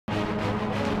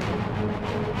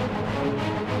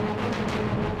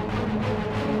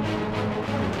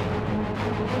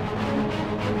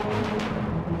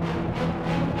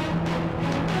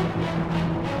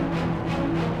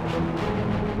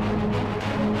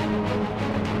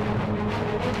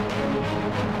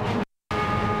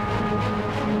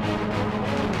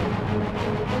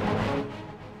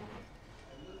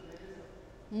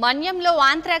మన్యంలో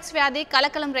ఆంథ్రాక్స్ వ్యాధి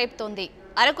కలకలం రేపుతోంది.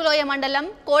 అరకులోయ మండలం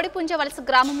కోడిపుంజవలస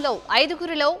గ్రామంలో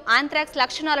 5గురిలో ఆంథ్రాక్స్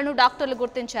లక్షణాలను డాక్టర్లు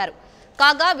గుర్తించారు.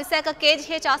 కాగా విశాఖ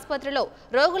KGH ఆసుపత్రిలో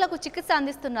రోగులకు చికిత్స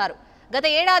అందిస్తున్నారు. గత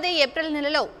ఏడాది ఏప్రిల్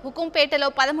నెలలో హుకుంపేటలో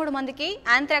 13 మందికి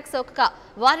ఆంథ్రాక్స్ సోకగా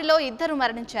వారిలో 2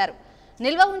 మరణించారు.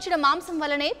 నిల్వ ఉంచిన మాంసం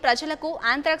వల్లనే ప్రజలకు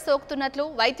ఆంథ్రాక్స్ సోకుతున్నట్లు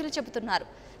వైద్యులు చెబుతున్నారు.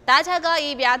 తాజాగా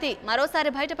ఈ వ్యాధి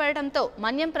మరోసారి బయటపడటంతో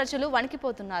మన్యం ప్రజలు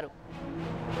వణికిపోతున్నారు.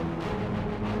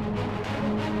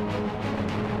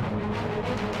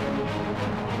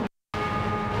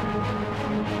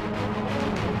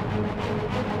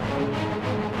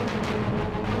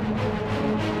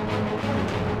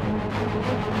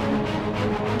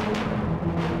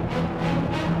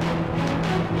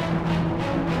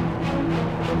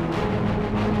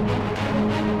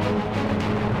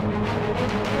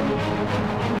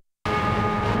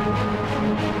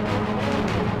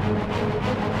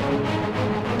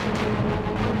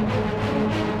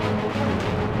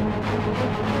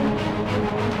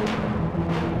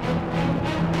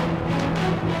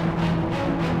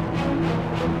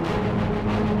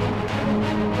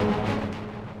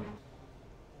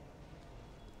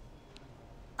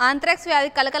 ఆంథ్రాక్స్ వ్యాధి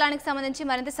కలకలానికి సంబంధించి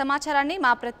మరింత సమాచారాన్ని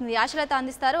మా ప్రతినిధి ఆశలత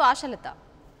అందిస్తారు. ఆశలత,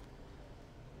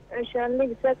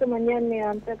 విశాఖ మన్యాన్ని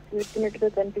ఆంథ్రాక్స్ వ్యక్తినట్టుగా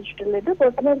కనిపించడం లేదు.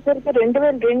 మొట్టమొదటిసారిగా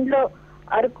 2002లో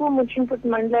అరకు ముచ్చింపుట్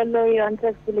మండలాల్లో ఈ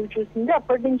ఆంథ్రాక్స్ వెలుగు చూసింది.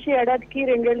 అప్పటి నుంచి ఏడాదికి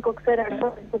 2 ఏళ్లకు ఒకసారి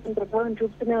అడగడం ప్రభావం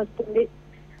చూపుతూనే వస్తుంది.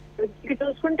 ఇది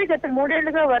చూసుకుంటే గత 3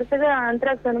 ఏళ్లుగా వరుసగా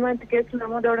ఆంథ్రాక్స్ అనుమానిత కేసులు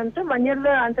నమోదవడంతో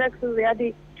మన్యంలో ఆంథ్రాక్స్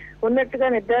వ్యాధి ఉన్నట్టుగా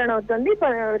నిర్ధారణ అవుతుంది.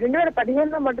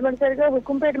 2015లో మొట్టమొదటిసారిగా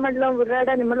హుకుంపేట మండలం ఉర్రాడ,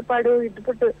 నిమ్మలపాడు,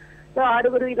 ఇద్దుపుట్టులో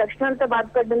 6గురు ఈ లక్షణాలతో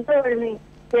బాధపడడంతో వారిని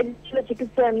KGHలో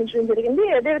చికిత్స అందించడం జరిగింది.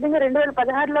 అదేవిధంగా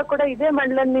 2016లో కూడా ఇదే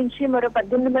మండలం నుంచి మరో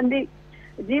 18 మంది,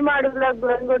 జీమాడుగుల,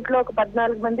 గోరంగోట్లో ఒక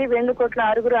 14 మంది, వేణుకోట్ల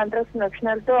 6గురు ఆంథ్రాక్స్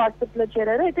లక్షణాలతో ఆసుపత్రిలో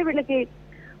చేరారు. అయితే వీళ్ళకి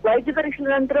వైద్య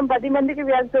పరీక్షల అనంతరం 10 మందికి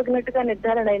వ్యాధి సోకినట్టుగా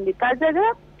నిర్ధారణ అయింది. తాజాగా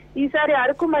ఈసారి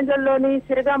అరకు మండలంలోని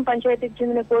సిరగాం పంచాయతీకి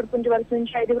చెందిన కోడిపుంజవలస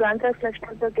నుంచి 5గురు ఆంథ్రాక్స్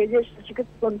లక్షణాలతో KGH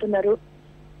చికిత్స పొందుతున్నారు.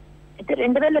 అయితే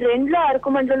 2002లో అరకు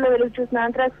మండలంలో వెలుగు చూసిన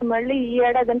ఆంథ్రాక్స్ మళ్ళీ ఈ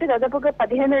ఏడాది అంటే దాదాపుగా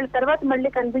 15 ఏళ్ల తర్వాత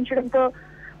మళ్ళీ కనిపించడంతో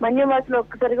మన్యవాసులు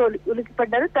ఒక్కసారిగా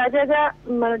ఉలికిపడ్డారు. తాజాగా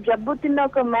మన జబ్బు తిన్న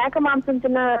ఒక మేక మాంసం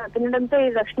తినడంతో ఈ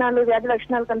వ్యాధి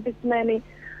లక్షణాలు కనిపిస్తున్నాయని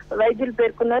వైద్యులు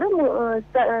పేర్కొన్నారు.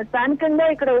 స్థానికంగా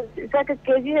ఇక్కడ విశాఖ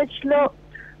KGHలో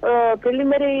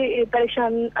ప్రిలిమినరీ పరీక్ష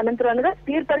అనంతరం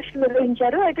స్పీర్ పరీక్షలు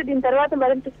నిర్వహించారు. అయితే దీని తర్వాత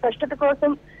మరింత స్పష్టత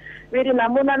కోసం వీరి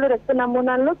నమూనాలు, రక్త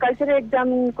నమూనాలను కల్చర్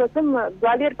ఎగ్జామ్ కోసం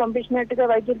గ్వాలియర్ పంపించినట్టుగా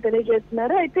వైద్యులు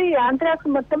తెలియజేస్తున్నారు. అయితే ఈ ఆంథ్రాక్స్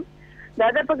మొత్తం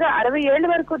దాదాపుగా 60 ఏళ్ల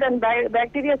వరకు దాని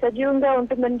బ్యాక్టీరియా సజీవంగా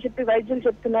ఉంటుందని చెప్పి వైద్యులు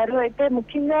చెప్తున్నారు. అయితే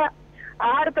ముఖ్యంగా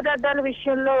ఆహార పదార్థాల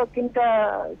విషయంలో ఇంత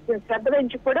శ్రద్ధ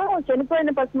వహించుకోవడం,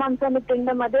 చనిపోయిన పశుమాంసాన్ని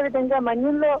తినడం, అదేవిధంగా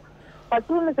మన్యంలో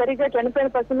పశువులను సరిగా చనిపోయిన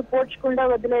పశువులు పోడ్చకుండా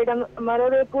వదిలేయడం,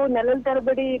 మరోవైపు నెలల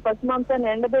తరబడి పశుమాంసాన్ని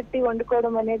ఎండబెట్టి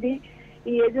వండుకోవడం అనేది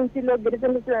ఈ ఏజెన్సీలో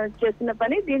గిరిజనులు చేస్తున్న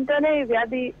పని. దీంతోనే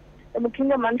వ్యాధి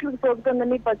ముఖ్యంగా మనుషులకు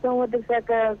సోకుతుందని పశుసంవర్ధక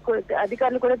శాఖ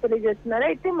అధికారులు కూడా తెలియజేస్తున్నారు.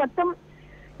 అయితే మొత్తం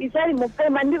ఈసారి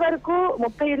 30 మంది వరకు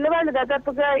 30 ఇళ్ల వాళ్ళు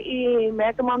దాదాపుగా ఈ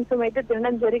మేక మాంసం అయితే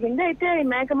తినడం జరిగింది. అయితే ఈ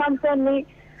మేక మాంసాన్ని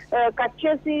కట్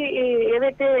చేసి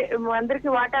ఏవైతే అందరికి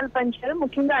వాటాలు పంచారో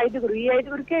ముఖ్యంగా 5గురు, ఈ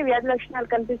 5గురికే వ్యాధి లక్షణాలు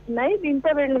కనిపిస్తున్నాయి. దీంతో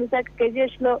వీళ్ళని విశాఖ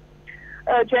KGHలో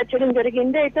చేర్చడం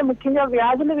జరిగింది. అయితే ముఖ్యంగా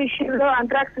వ్యాధుల విషయంలో,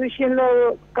 ఆంథ్రాక్స్ విషయంలో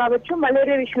కావచ్చు,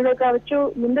 మలేరియా విషయంలో కావచ్చు,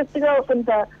 ముందస్తుగా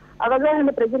కొంత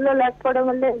అవగాహన ప్రజల్లో లేకపోవడం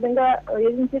వల్ల విధంగా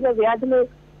ఏజెన్సీలో వ్యాధులు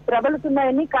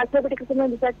ప్రబలుతున్నాయని కాసేపటి క్రితమే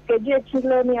విశాఖ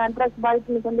KGHలోని ఆంథ్రాక్స్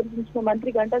బాధితులను సందర్శించిన మంత్రి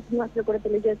గంటా శ్రీనివాసరావు కూడా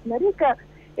తెలియజేస్తున్నారు. ఇక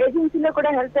ఏజెన్సీలో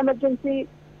కూడా హెల్త్ ఎమర్జెన్సీ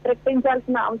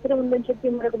ప్రకటించాల్సిన అవసరం ఉందని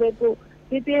చెప్పి మరొక వైపు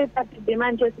CPI పార్టీ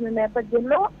డిమాండ్ చేసిన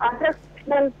నేపథ్యంలో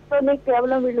ఆంథ్రాక్స్తోనే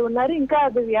కేవలం వీళ్ళు ఉన్నారు. ఇంకా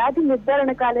అది వ్యాధి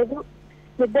నిర్ధారణ కాలేదు.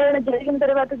 నిర్ధారణ జరిగిన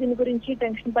తర్వాత దీని గురించి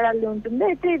టెన్షన్ పడాల్సి ఉంటుంది.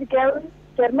 అయితే ఇది కేవలం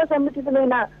చర్మ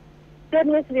సంబంధితమైన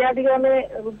వ్యాధిగానే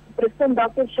ప్రస్తుతం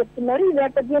డాక్టర్స్ చెప్తున్నారు. ఈ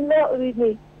నేపథ్యంలో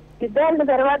వీటిని నిర్ధారణ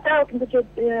తర్వాత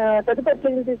తదుపరి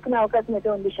చర్యలు తీసుకునే అవకాశం అయితే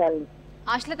ఉంది. శాలిని,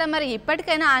 ఆశ్లత, మరి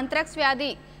ఇప్పటికైనా ఆంథ్రాక్స్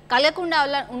వ్యాధి కలగకుండా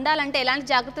ఉండాలంటే ఎలాంటి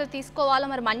జాగ్రత్తలు తీసుకోవాలో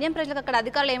మరి మన్యం ప్రజలకు అక్కడ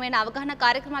అధికారులు ఏమైనా అవగాహన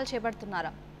కార్యక్రమాలు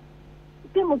చేపడుతున్నారా?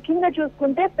 అయితే ముఖ్యంగా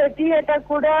చూసుకుంటే ప్రతి ఏటా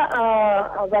కూడా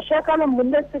వర్షాకాలం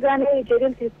ముందస్తుగానే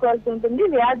చర్యలు తీసుకోవాల్సి ఉంటుంది.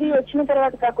 వ్యాధి వచ్చిన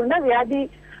తర్వాత కాకుండా వ్యాధి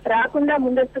రాకుండా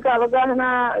ముందస్తుగా అవగాహన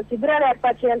శిబిరాలు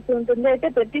ఏర్పాటు చేయాల్సి ఉంటుంది. అయితే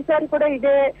ప్రతిసారి కూడా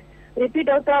ఇదే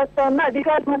రిపీట్ అవుతా వస్తా ఉన్న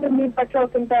అధికారులు మాత్రం దీని పట్ల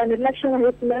కొంత నిర్లక్ష్యం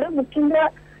వహిస్తున్నారు. ముఖ్యంగా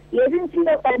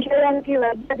ఏజెన్సీలో పనిచేయడానికి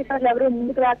వైద్యాధికారులు ఎవరూ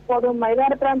ముందుకు రాకపోవడం,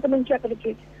 మైదాన ప్రాంతం నుంచి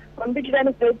అక్కడికి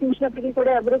పంపించడానికి ప్రయత్నించినప్పటికీ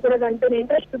కూడా ఎవరు కూడా దాంట్లో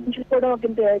ఇంట్రెస్ట్ చూపించుకోవడం ఒక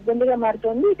ఇబ్బందిగా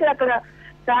మారుతోంది. అక్కడ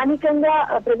స్థానికంగా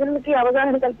ప్రజలకి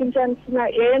అవగాహన కల్పించాల్సిన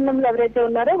ఏఎన్ఎంలు ఎవరైతే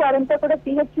ఉన్నారో వారంతా కూడా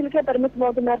పిహెచ్సీలకే పరిమితం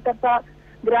అవుతున్నారు తప్ప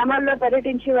గ్రామాల్లో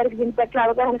పర్యటించి వారికి దీని పట్ల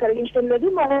అవగాహన కలిగించడం లేదు.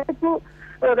 మరోవైపు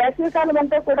వేసవికాలం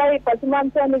అంతా కూడా ఈ పశు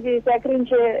మాంసాన్ని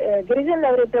సేకరించే గిరిజనులు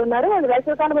ఎవరైతే ఉన్నారో వాళ్ళు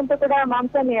వేసవికాలం అంతా కూడా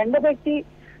మాంసాన్ని ఎండబెట్టి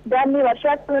దాన్ని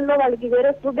వర్షాకాలంలో వాళ్ళకి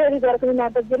వేరే ఫుడ్ ఏది దొరకని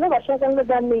నేపథ్యంలో వర్షాకాలంలో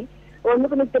దాన్ని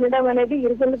వండుకుని తినడం అనేది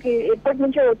గిరిజనులకి ఎప్పటి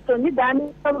నుంచో వస్తుంది. దాన్ని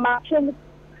మార్చేందుకు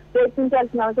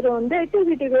ప్రయత్నించాల్సిన అవసరం ఉంది. అయితే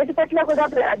వేటి పట్ల కూడా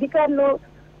అధికారులు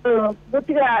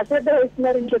పూర్తిగా అశ్రద్ధ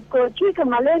వహిస్తున్నారని చెప్పుకోవచ్చు. ఇక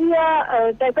మలేరియా,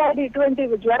 టైఫాయిడ్ ఇటువంటి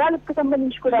జ్వరాలకు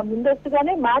సంబంధించి కూడా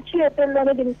ముందస్తుగానే మార్చి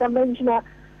ఏప్రిల్లోనే దీనికి సంబంధించిన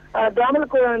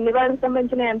దోమలకు నివారణకు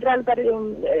సంబంధించిన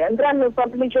యంత్రాలను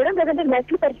పంపిణీ చేయడం, లేదంటే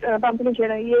నెట్లు పంపిణీ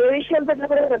చేయడం, ఏ విషయాల పట్ల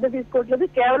కూడా శ్రద్ధ తీసుకోవట్లేదు.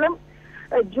 కేవలం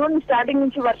జూన్ స్టార్టింగ్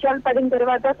నుంచి వర్షాలు పడిన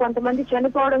తర్వాత కొంతమంది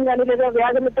చనిపోవడం కానీ లేదా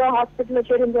వ్యాధులతో హాస్పిటల్లో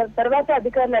చేరిన తర్వాత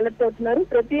అధికారులు అలర్ట్ అవుతున్నారు.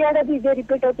 ప్రతి ఏడాది ఇదే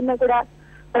రిపీట్ అవుతున్నా కూడా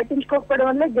పట్టించుకోకపోవడం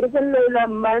వల్ల గిరిజనులు ఇలా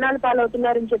మరణాల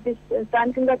పాలవుతున్నారని చెప్పి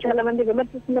స్థానికంగా చాలా మంది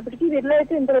విమర్శిస్తున్నప్పటికీ వీరిలో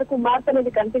అయితే ఇంతవరకు మార్పు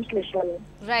అనేది కనిపించలేదు.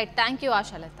 Right, thank you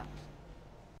Ashalatha.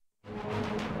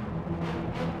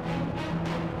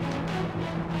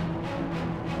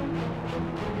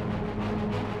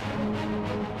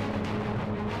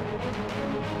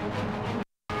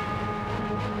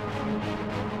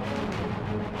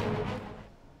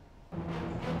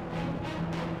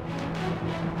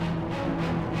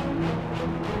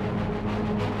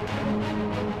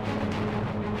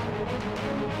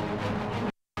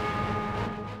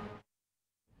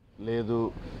 లేదు,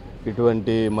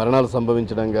 ఇటువంటి మరణాలు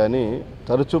సంభవించడం కానీ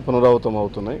తరచూ పునరావృతం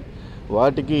అవుతున్నాయి.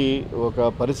 వాటికి ఒక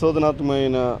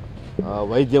పరిశోధనాత్మకమైన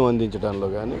వైద్యం అందించడంలో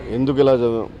కానీ, ఎందుకు ఇలా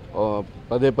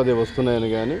పదే పదే వస్తున్నాయని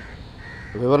కానీ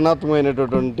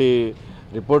వివరణాత్మకమైనటువంటి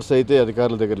రిపోర్ట్స్ అయితే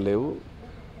అధికారుల దగ్గర లేవు.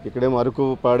 ఇక్కడేమో అరకు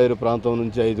పాడేరు ప్రాంతం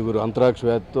నుంచి 5 అంత్రాక్ష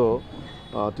వ్యాధితో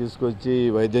తీసుకొచ్చి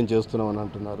వైద్యం చేస్తున్నామని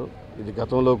అంటున్నారు. ఇది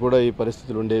గతంలో కూడా ఈ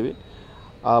పరిస్థితులు ఉండేవి.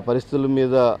 ఆ పరిస్థితుల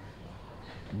మీద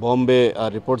బాంబే ఆ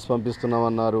రిపోర్ట్స్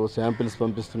పంపిస్తున్నామన్నారు, శాంపిల్స్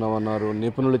పంపిస్తున్నామన్నారు,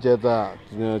 నిపుణుల చేత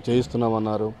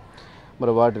చేయిస్తున్నామన్నారు.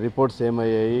 మరి వాటి రిపోర్ట్స్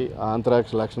ఏమయ్యాయి? ఆ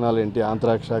ఆంత్రాక్ష లక్షణాలు ఏంటి?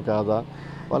 ఆంత్రాక్ష కాదా?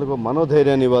 వాళ్ళకు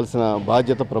మనోధైర్యాన్ని ఇవ్వాల్సిన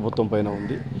బాధ్యత ప్రభుత్వం పైన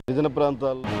ఉంది. గిరిజన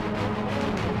ప్రాంతాల్లో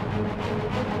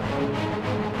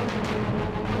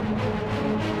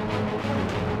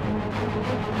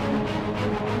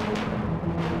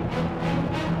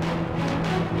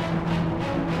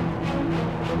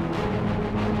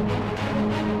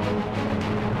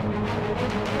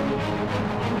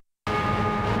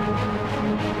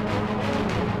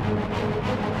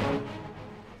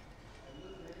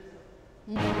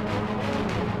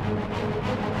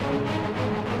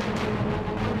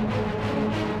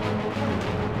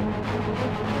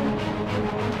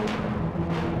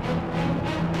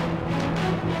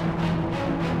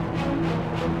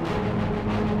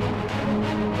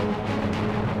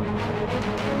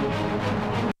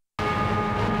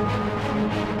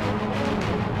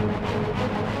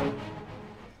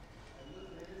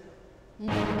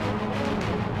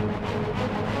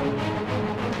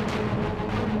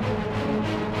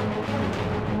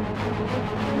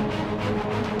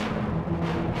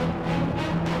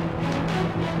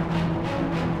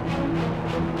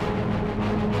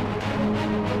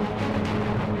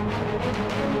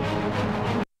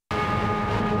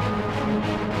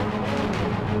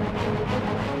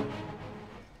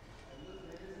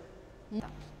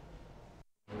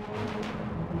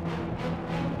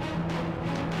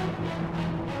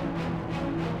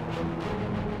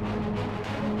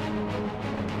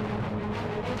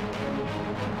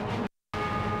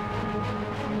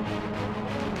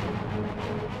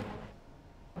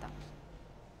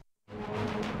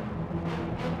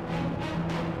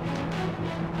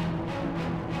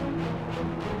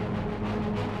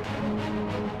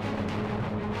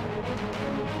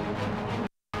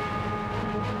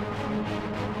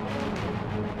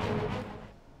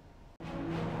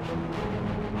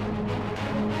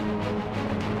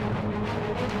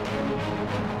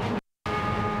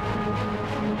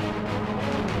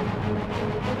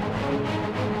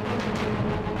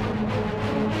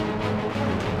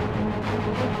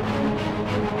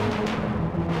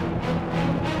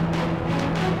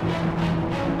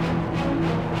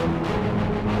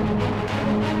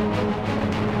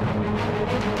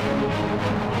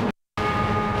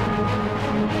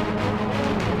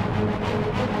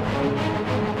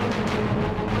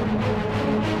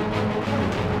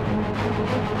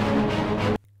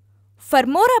For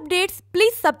more updates,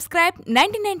 please subscribe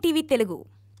 99 TV Telugu.